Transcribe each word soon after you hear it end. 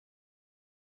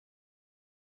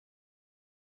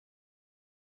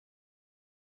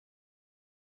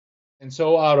And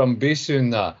so our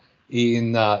ambition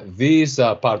in this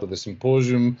part of the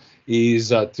symposium is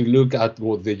to look at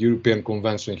what the European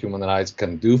Convention on Human Rights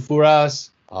can do for us,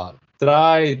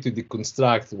 try to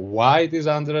deconstruct why it is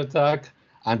under attack,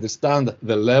 understand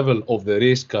the level of the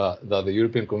risk that the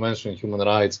European Convention on Human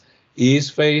Rights is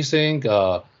facing,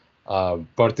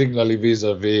 particularly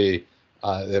vis-a-vis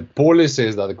the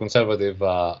policies that the Conservative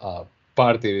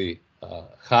Party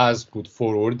has put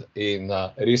forward in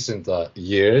recent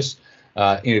years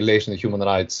in relation to the Human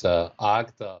Rights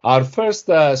Act. Our first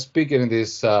speaker in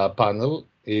this panel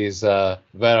is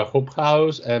Wera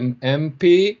Hobhouse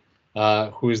MP,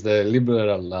 who is the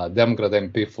Liberal Democrat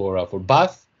MP for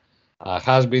Bath,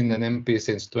 has been an MP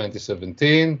since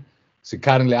 2017. She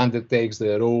currently undertakes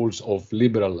the roles of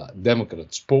Liberal Democrat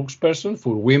Spokesperson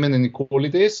for Women and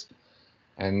Equalities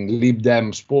and Lib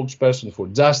Dem Spokesperson for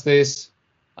Justice.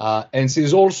 And she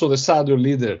is also the shadow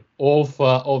leader of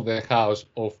the House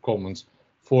of Commons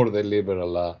for the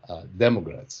Liberal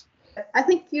Democrats. I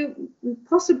think you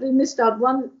possibly missed out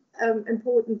one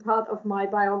important part of my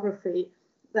biography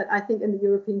that I think in the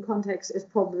European context is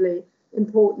probably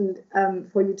important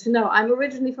for you to know. I'm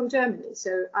originally from Germany,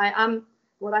 so I am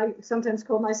what I sometimes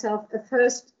call myself a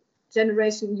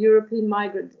first-generation European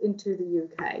migrant into the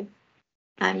UK.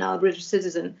 I'm now a British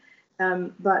citizen,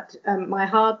 but my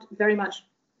heart very much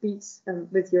beats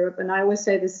with Europe, and I always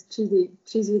say this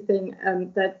cheesy thing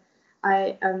that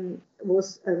I'm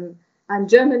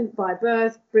German by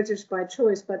birth, British by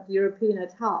choice, but European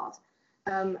at heart.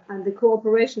 And the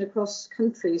cooperation across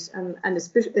countries and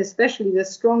especially the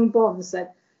strong bonds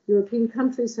that European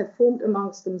countries have formed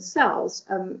amongst themselves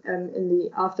in the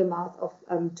aftermath of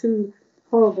two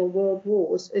horrible world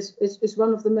wars is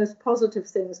one of the most positive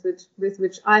things with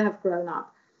which I have grown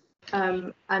up.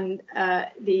 And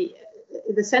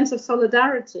the sense of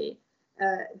solidarity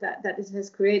that it has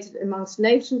created amongst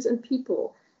nations and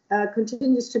people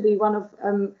continues to be one of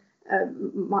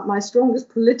my strongest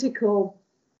political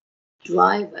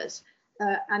drivers,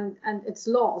 and its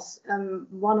loss,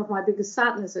 one of my biggest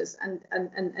sadnesses, and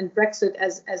Brexit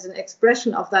as an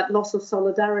expression of that loss of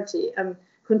solidarity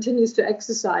continues to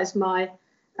exercise my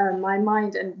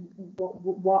mind. And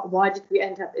why did we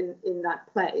end up in that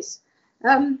place?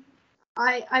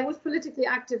 I was politically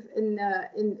active in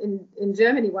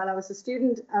Germany while I was a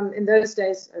student. In those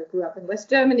days, I grew up in West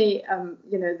Germany.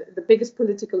 The biggest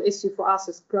political issue for us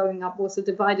as growing up was a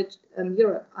divided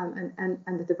Europe and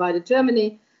a divided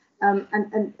Germany.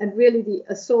 And really the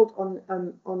assault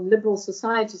on liberal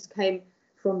societies came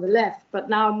from the left. But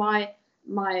now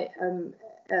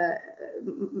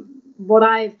what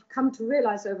I've come to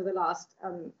realize over the last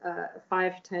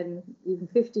 5, 10, even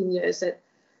 15 years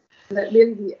that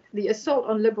really the assault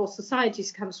on liberal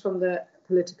societies comes from the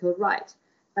political right.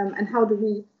 And how do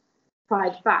we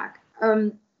fight back?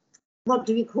 What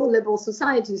do we call liberal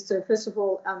societies? So first of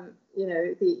all,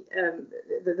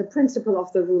 the principle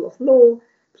of the rule of law,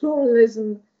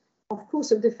 pluralism, of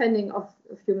course, of defending of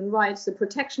human rights, the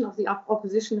protection of the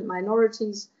opposition and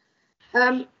minorities.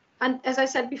 And as I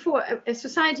said before, a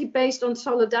society based on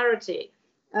solidarity,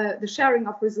 the sharing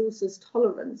of resources,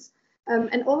 tolerance.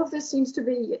 And all of this seems to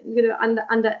be,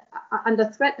 under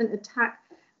threat and attack,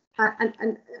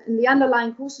 and the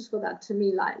underlying causes for that, to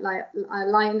me, lie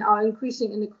in our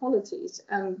increasing inequalities.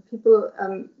 People,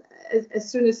 as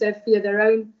soon as they fear their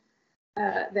own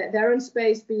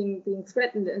space being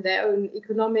threatened and their own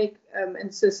economic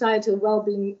and societal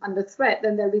well-being under threat,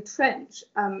 then they retrench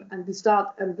and we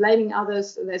start blaming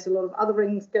others. There's a lot of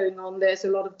othering going on. There's a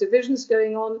lot of divisions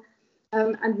going on,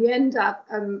 and we end up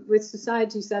with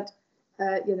societies that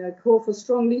call for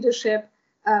strong leadership,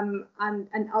 and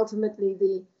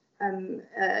ultimately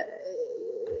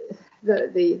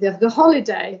the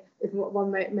holiday, if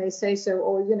one may say so,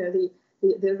 or the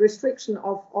restriction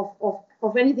of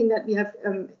anything that we have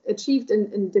achieved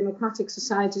in democratic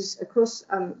societies across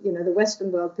the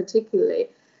Western world, particularly,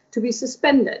 to be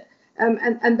suspended.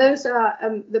 And those are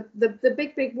the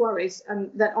big worries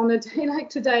that on a day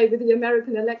like today with the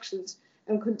American elections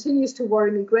continues to worry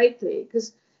me greatly,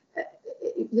 because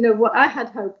what I had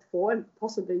hoped for, and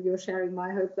possibly you're sharing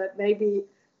my hope, that maybe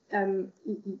the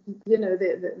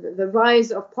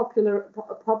rise of popular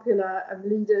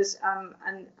leaders and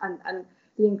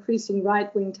the increasing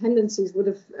right-wing tendencies would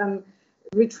have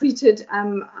retreated,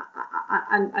 and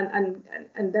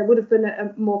there would have been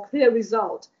a more clear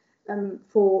result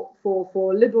for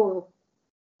the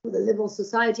liberal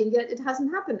society, and yet it hasn't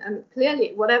happened. And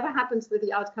clearly, whatever happens with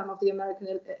the outcome of the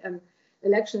American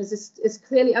elections is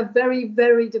clearly a very,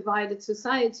 very divided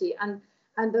society, and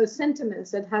those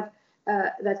sentiments that have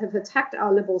attacked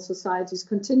our liberal societies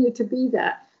continue to be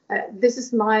there. this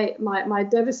is my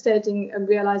devastating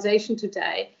realization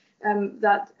today,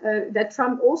 that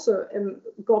Trump also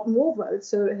got more votes.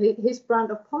 So his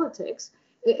brand of politics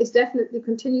is definitely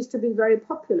continues to be very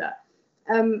popular.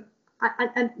 And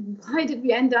why did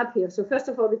we end up here? So first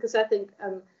of all, because I think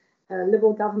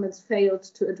Liberal governments failed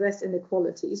to address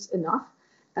inequalities enough.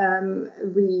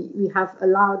 We have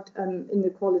allowed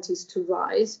inequalities to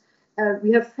rise.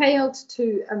 We have failed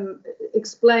to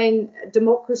explain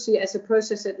democracy as a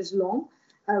process that is long,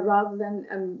 rather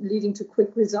than leading to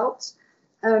quick results.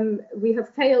 We have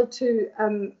failed to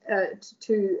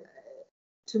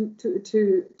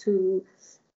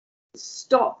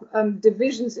stop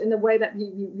divisions in the way that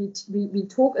we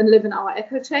talk and live in our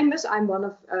echo chambers. I'm one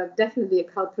of definitely a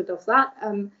culprit of that.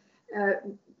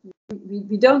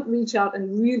 We don't reach out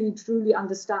and really truly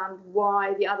understand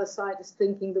why the other side is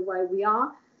thinking the way we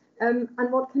are, and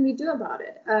what can we do about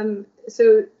it.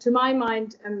 So to my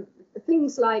mind,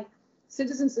 things like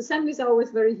citizens' assemblies are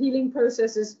always very healing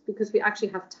processes because we actually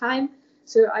have time.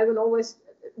 So I would always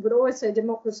say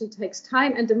democracy takes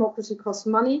time and democracy costs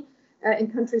money.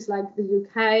 In countries like the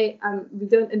UK, we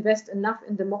don't invest enough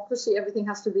in democracy. Everything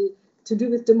has to do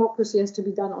with democracy has to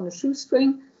be done on a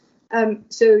shoestring.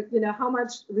 So, how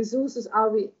much resources are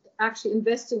we actually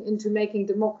investing into making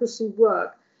democracy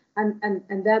work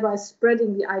and thereby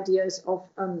spreading the ideas of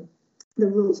the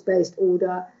rules-based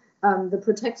order, the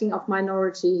protecting of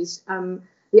minorities,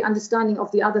 the understanding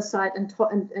of the other side and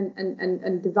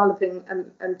developing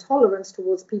tolerance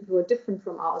towards people who are different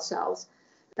from ourselves.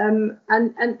 And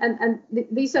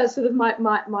these are sort of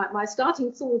my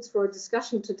starting thoughts for a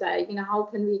discussion today. How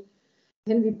can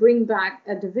we bring back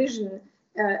a division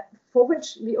for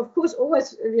which we, of course,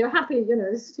 we are happy.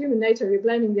 It's human nature. We're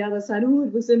blaming the other side. Oh,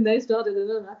 it was them. They started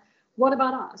it. What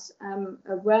about us?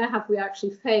 Where have we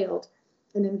actually failed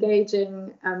in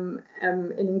engaging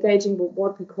with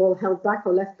what we call held back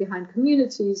or left behind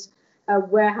communities?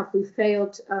 Where have we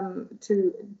failed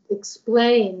to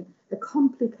explain a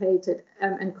complicated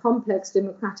and complex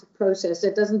democratic process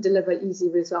that doesn't deliver easy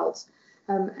results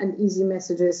and easy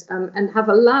messages, and have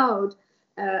allowed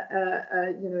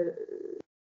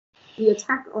the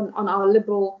attack on our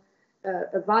liberal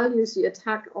values, the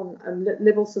attack on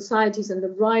liberal societies, and the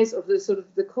rise of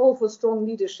the call for strong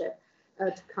leadership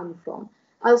to come from.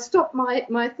 I'll stop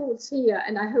my thoughts here,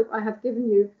 and I hope I have given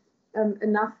you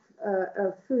enough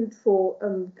food for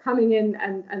coming in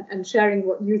and sharing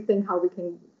what you think, how we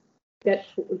can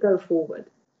go forward.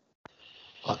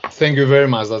 Thank you very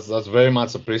much. That's very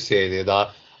much appreciated.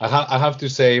 I have to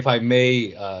say, if I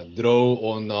may draw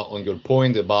on your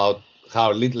point about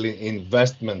how little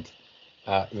investment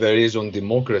there is on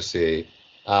democracy,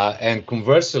 and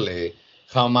conversely,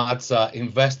 how much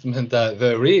investment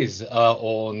there is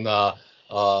on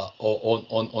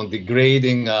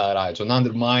degrading rights, on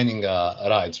undermining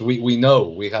rights. We know,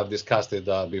 we have discussed it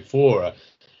before,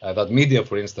 that media,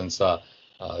 for instance, the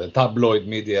tabloid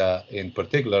media in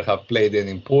particular, have played an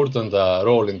important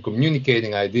role in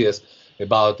communicating ideas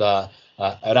about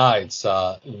rights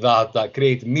that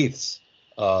create myths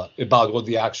about what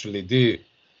they actually do.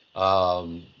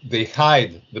 They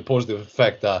hide the positive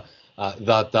effect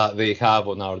that they have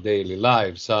on our daily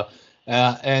lives,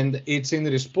 and it's in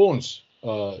response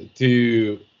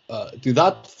to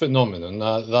that phenomenon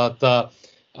that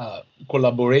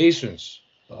collaborations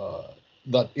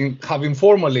that have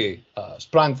informally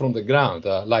sprung from the ground,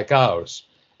 like ours,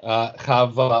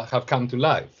 have come to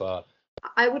life.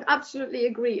 I would absolutely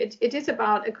agree. It is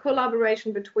about a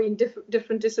collaboration between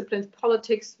different disciplines,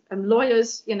 politics,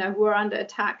 lawyers, who are under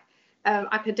attack,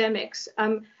 academics,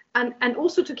 and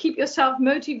also to keep yourself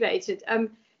motivated,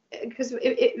 because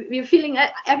you're feeling,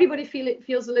 everybody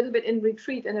feels a little bit in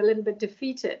retreat and a little bit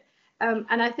defeated.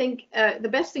 And I think the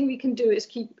best thing we can do is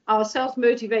keep ourselves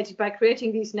motivated by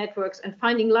creating these networks and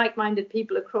finding like-minded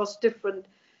people across different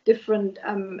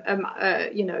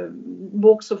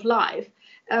walks of life,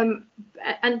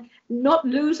 and not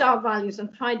lose our values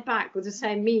and fight back with the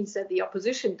same means that the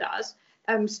opposition does.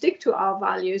 Stick to our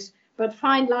values, but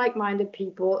find like-minded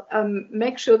people.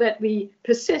 Make sure that we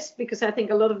persist, because I think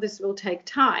a lot of this will take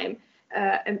time.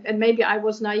 And maybe I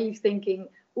was naive thinking,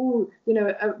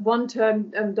 one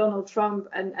term Donald Trump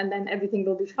and then everything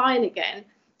will be fine again.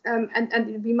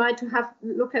 And we might have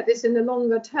look at this in the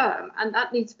longer term, and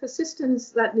that needs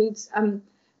persistence, that needs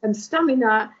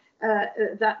stamina,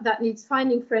 that needs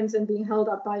finding friends and being held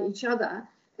up by each other,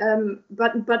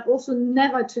 but also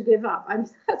never to give up.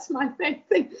 That's my main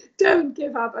thing. Don't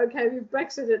give up. Okay, we've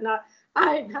Brexited now.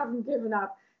 I haven't given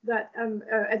up. That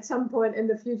at some point in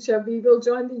the future we will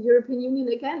join the European Union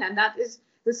again, and that is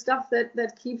the stuff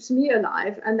that keeps me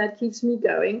alive and that keeps me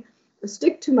going.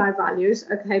 stick to my values,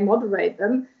 okay, moderate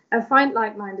them, find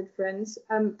like-minded friends,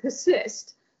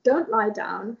 persist, don't lie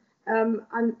down,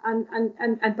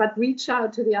 but reach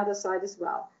out to the other side as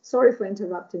well. Sorry for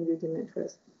interrupting you,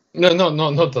 Dimitris. No,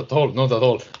 not at all, not at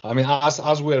all. I mean,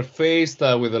 as we're faced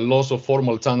with the loss of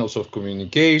formal channels of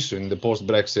communication in the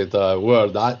post-Brexit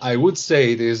world, I would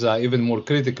say it is even more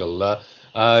critical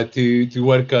to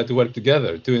work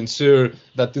together to ensure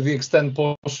that, to the extent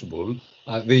possible,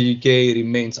 the UK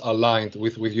remains aligned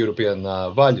with European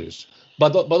values,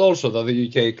 but also that the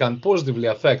UK can positively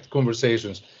affect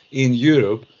conversations in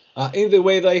Europe in the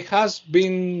way that it has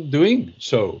been doing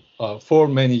so for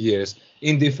many years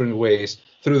in different ways,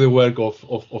 through the work of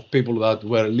people that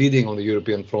were leading on the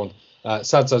European front,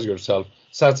 such as yourself,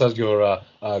 such as your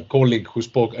colleague who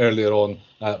spoke earlier on,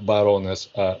 Baroness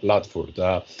Ludford.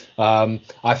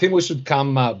 I think we should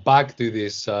come back to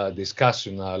this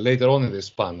discussion later on in this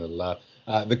panel.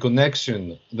 The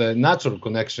connection, the natural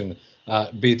connection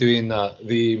between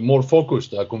the more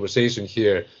focused conversation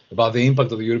here about the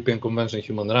impact of the European Convention on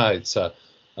Human Rights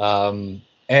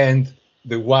and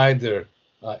the wider,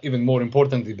 even more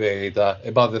important debate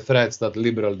about the threats that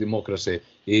liberal democracy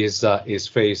is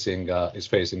facing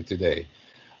today.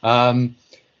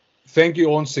 Thank you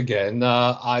once again.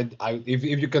 If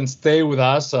you can stay with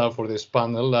us for this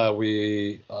panel,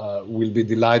 we will be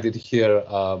delighted to hear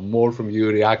more from you,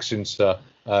 reactions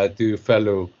to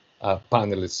fellow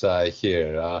panelists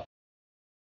here.